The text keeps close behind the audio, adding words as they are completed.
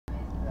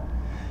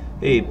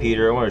Hey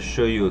Peter, I want to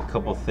show you a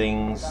couple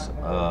things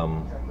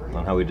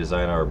on how we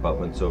design our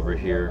abutments over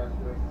here.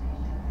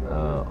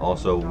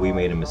 Also, we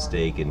made a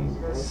mistake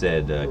and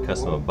said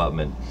custom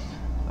abutment.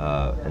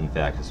 In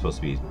fact, it's supposed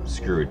to be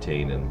screw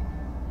retained, and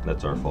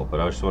that's our fault. But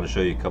I just want to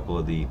show you a couple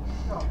of the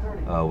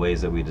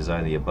ways that we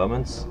design the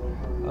abutments.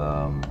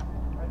 So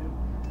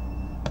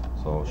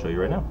I'll show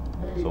you right now.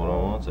 So hold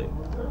on one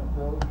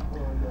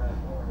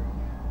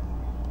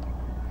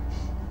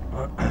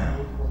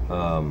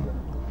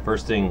second.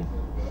 First thing,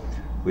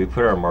 we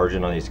put our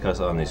margin on these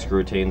screw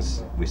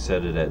retains. We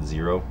set it at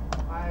 0.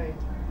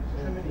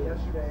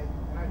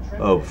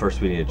 Oh,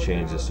 first we need to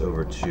change this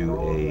over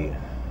to a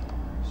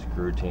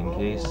screw retain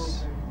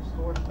case.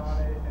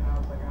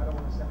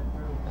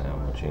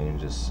 And we'll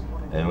change this.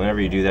 And whenever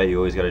you do that, you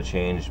always got to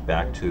change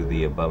back to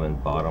the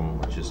abutment bottom.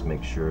 Let's just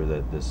make sure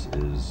that this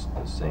is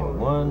the same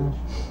one.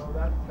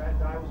 That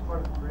die was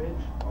part of the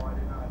bridge? Oh, I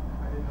didn't know.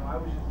 I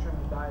was just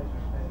trimming the dies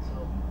yesterday,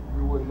 so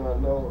you would not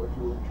know if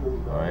you were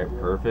trimming. Alright,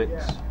 perfect.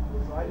 Yeah.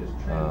 So I just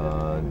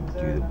trimmed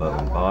it. Do the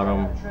button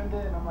bottom. I trimmed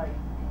it and I'm like,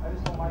 I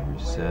just don't like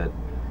reset.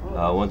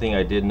 One thing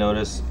I did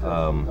notice,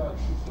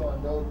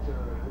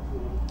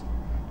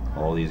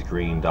 all these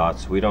green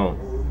dots, we don't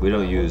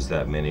use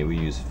that many. We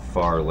use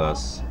far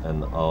less,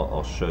 and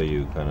I'll show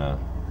you kind of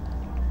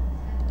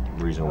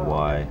reason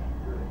why.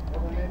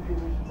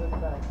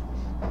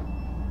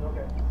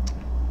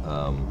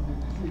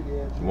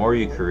 The more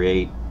you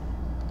create,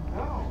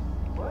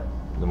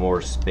 the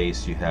more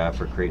space you have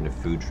for creating a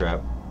food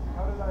trap,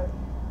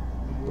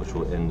 which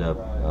will end up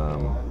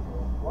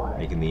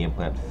making the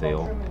implant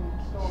fail.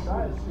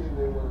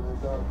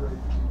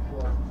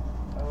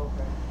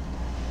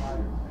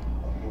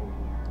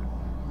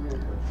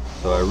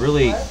 So I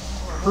really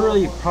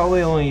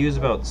probably only use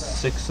about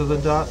 6 of the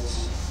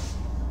dots.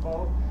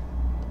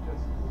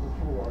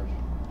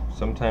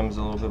 Sometimes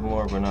a little bit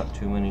more, but not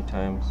too many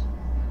times.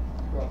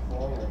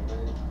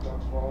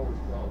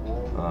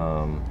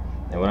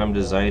 And when I'm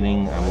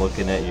designing, I'm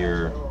looking at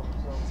your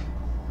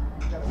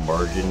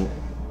margin,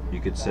 you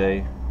could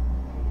say,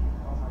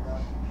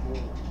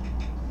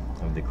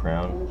 of the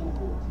crown.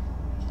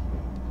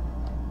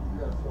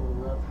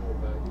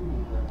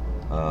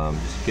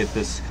 Just get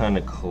this kind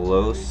of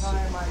close,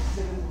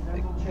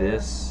 like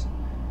this,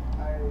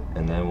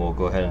 and then we'll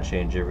go ahead and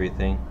change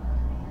everything.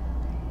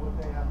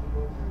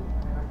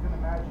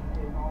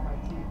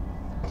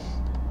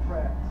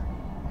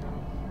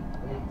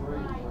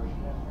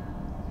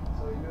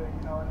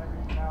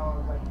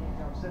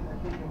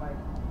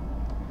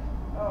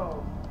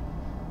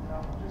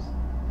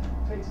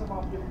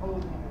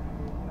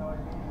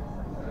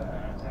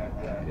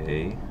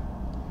 Okay,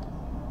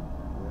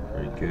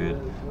 very good.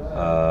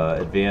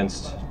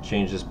 Advanced,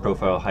 change this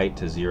profile height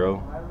to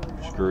 0.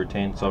 Screw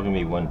retain. It's all going to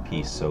be one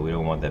piece, so we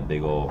don't want that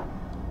big old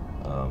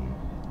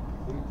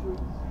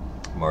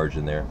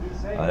margin there.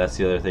 That's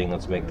the other thing.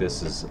 Let's make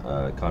this as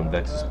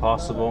convex as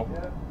possible.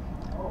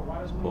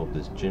 Let's pull up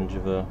this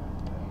gingiva.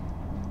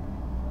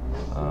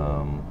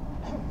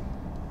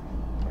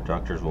 Our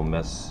doctors will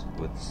mess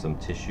with some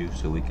tissue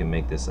so we can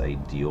make this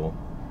ideal.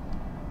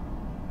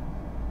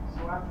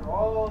 So after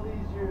all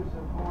these years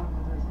of going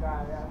to this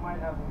guy, I might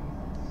have him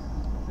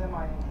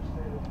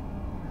semi-interested in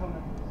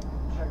coming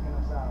and checking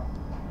us out.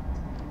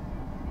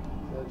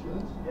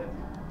 Yep.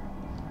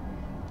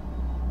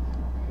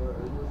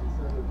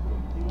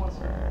 He wants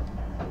to,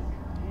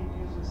 he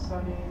uses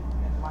Sunny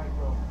and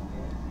Micro.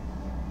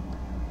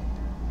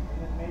 And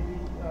then maybe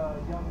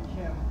young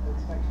Kim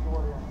that's next door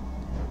to him.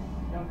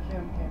 Young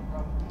Kim came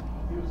from,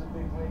 he was a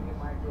big wig in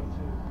Micro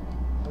too.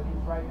 But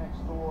he's right next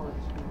door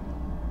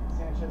to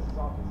Sanchez's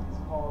office. It's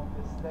called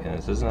Aesthetic. And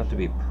this doesn't have to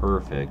be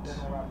perfect.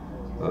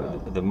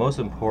 But the most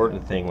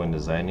important thing when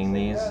designing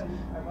these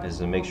is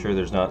to make sure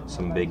there's not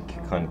some big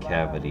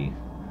concavity,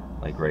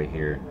 like right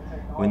here.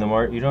 When the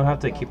you don't have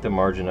to keep the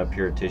margin up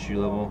here at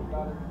tissue level,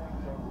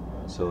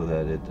 so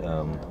that it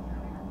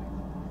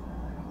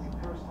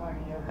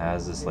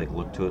has this like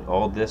look to it.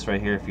 All this right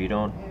here, if you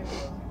don't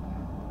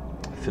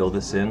fill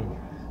this in,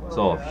 it's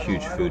all a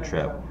huge food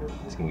trap.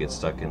 It's gonna get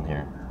stuck in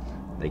here.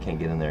 They can't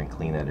get in there and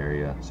clean that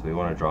area. So we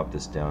want to drop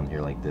this down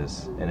here like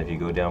this. And if you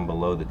go down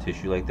below the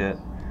tissue like that,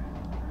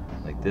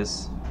 like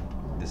this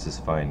is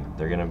fine.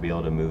 They're gonna be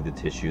able to move the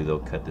tissue. They'll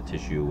cut the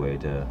tissue away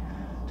to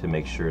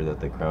make sure that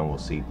the crown will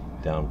seat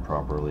down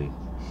properly.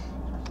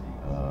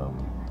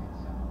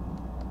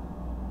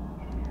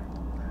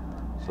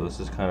 So this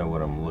is kind of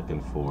what I'm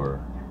looking for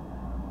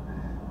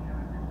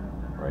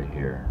right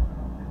here.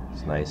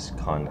 It's nice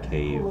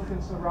concave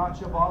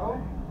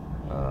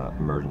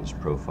emergence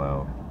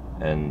profile,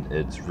 and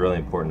it's really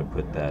important to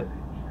put that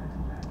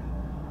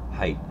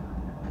height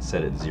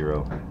set at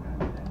 0.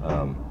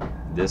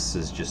 This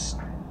is just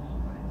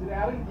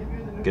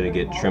gonna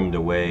get trimmed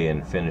away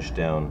and finished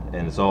down,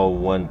 and it's all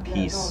one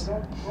piece,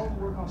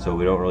 so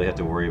we don't really have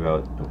to worry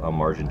about a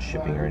margin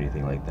shipping or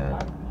anything like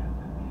that.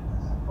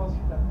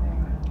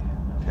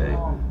 Okay,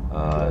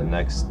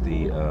 next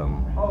the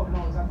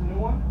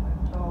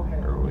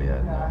where are we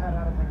at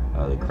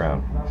now? The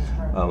crown.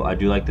 I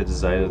do like the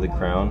design of the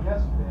crown.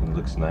 It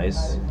looks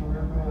nice.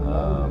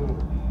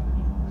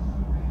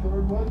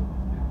 Third one.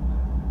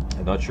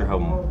 I'm not sure how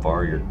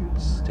far you're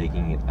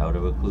taking it out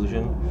of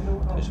occlusion.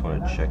 I just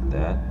want to check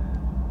that.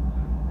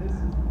 This is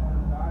the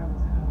one that I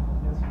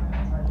was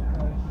trying to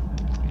cut.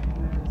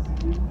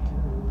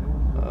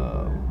 I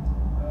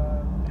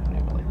don't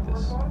even like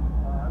this.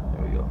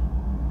 There we go.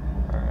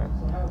 Alright.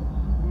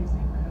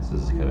 This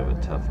is kind of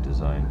a tough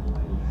design.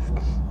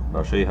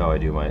 I'll show you how I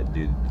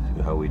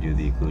how we do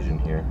the occlusion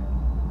here.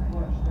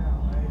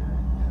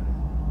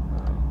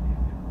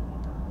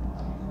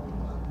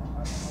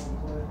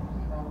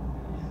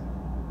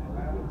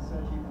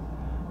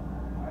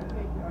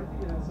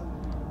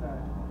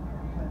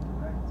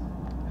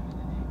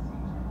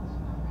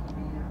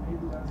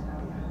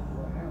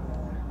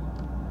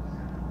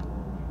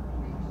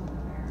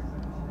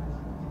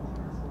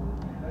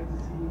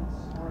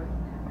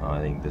 I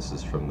think this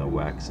is from the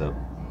wax up.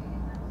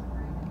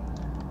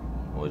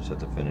 We'll just have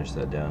to finish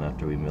that down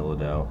after we mill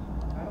it out.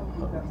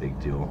 Not a big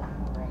deal.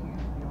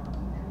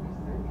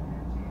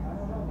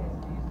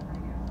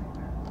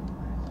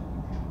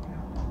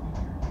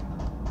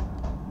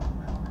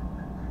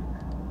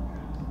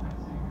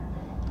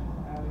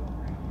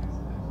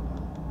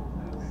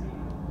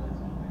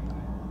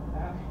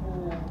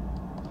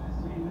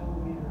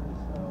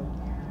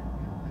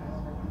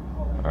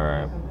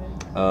 Alright.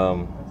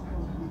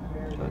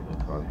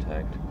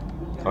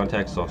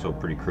 Contact is also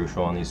pretty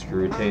crucial on these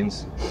screw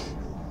retains.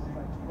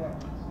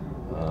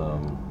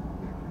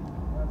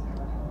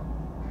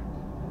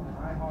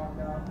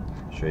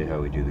 Show you how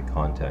we do the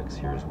contacts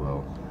here as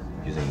well,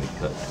 using the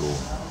cut tool.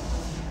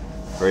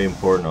 Very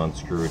important on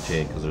screw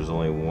retain because there's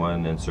only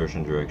one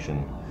insertion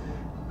direction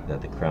that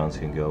the crowns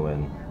can go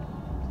in.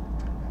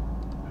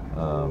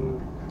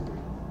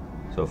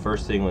 So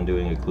first thing when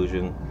doing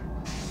occlusion,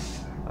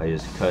 I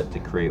just cut to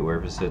create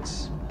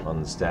orifices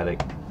on the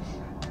static.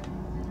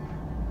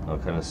 I'll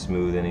kind of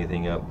smooth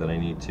anything up that I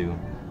need to.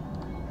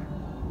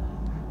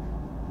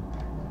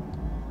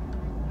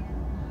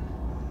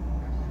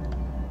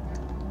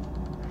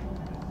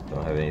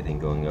 Don't have anything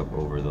going up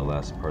over the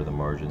last part of the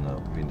margin. That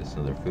would be just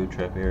another food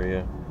trap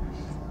area.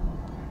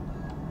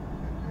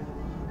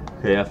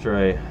 Okay, after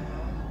I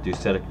do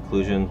static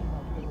occlusion,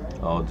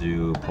 I'll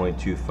do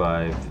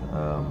 0.25.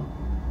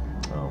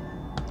 Oh,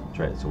 that's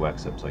right, it's a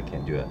wax up, so I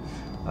can't do it.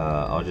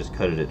 I'll just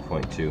cut it at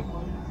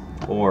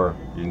 0.2. Or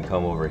you can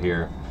come over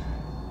here,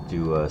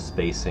 do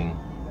spacing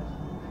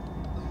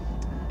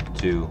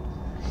 2,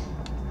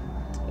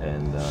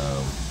 and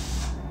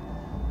just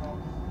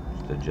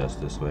adjust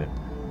this way.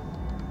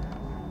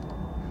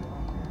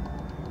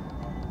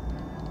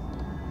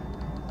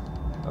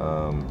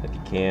 If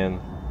you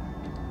can,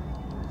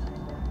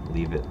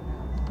 leave it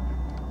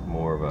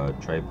more of a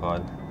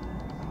tripod.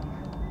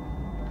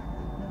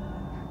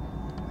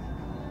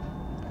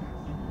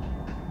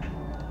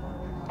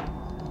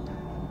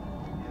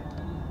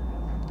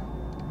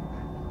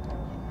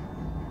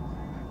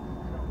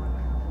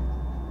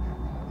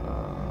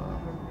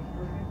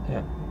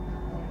 Yeah.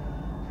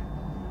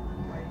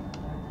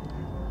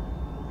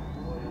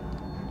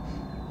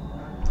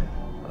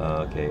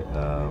 Okay,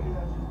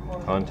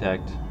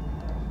 contact.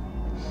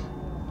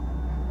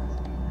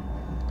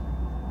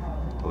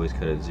 Always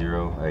cut at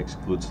 0. I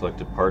exclude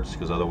selected parts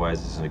because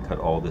otherwise it's going to cut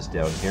all this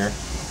down here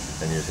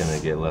and you're just going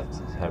to get left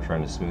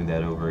trying to smooth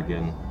that over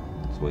again.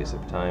 It's a waste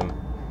of time.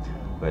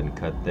 Go ahead and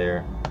cut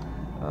there.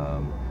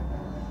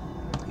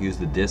 Use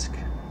the disc.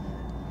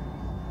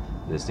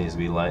 This needs to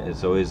be lined.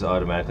 It's always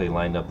automatically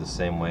lined up the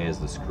same way as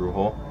the screw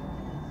hole.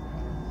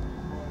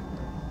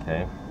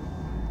 Okay.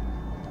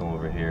 Come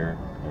over here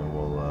and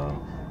we'll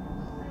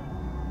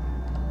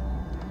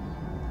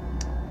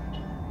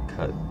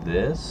cut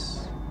this.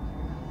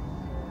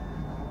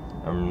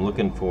 I'm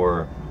looking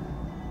for,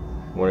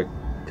 I want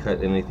to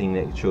cut anything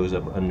that shows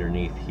up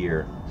underneath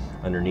here,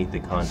 underneath the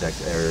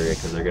contact area,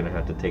 because they're going to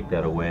have to take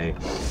that away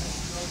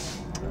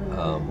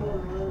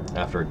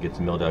after it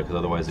gets milled out, because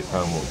otherwise the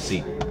crown won't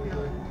seat.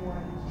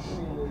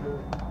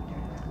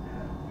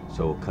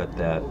 So we'll cut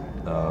that,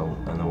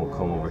 and then we'll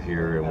come over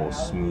here and we'll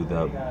smooth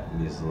up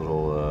these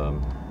little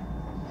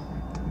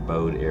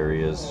bowed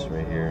areas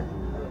right here.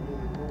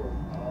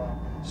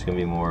 It's going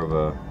to be more of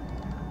a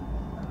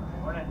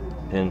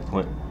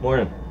pinpoint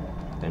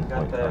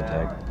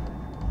contact.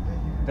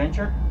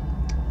 Venture?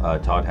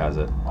 Todd has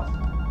it.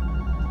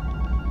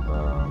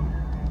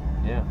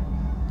 Yeah,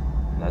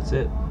 that's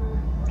it.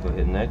 Go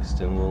hit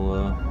next and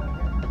we'll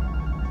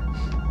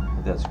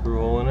put that screw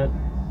hole in it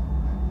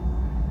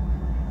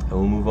and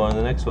we'll move on to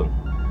the next one.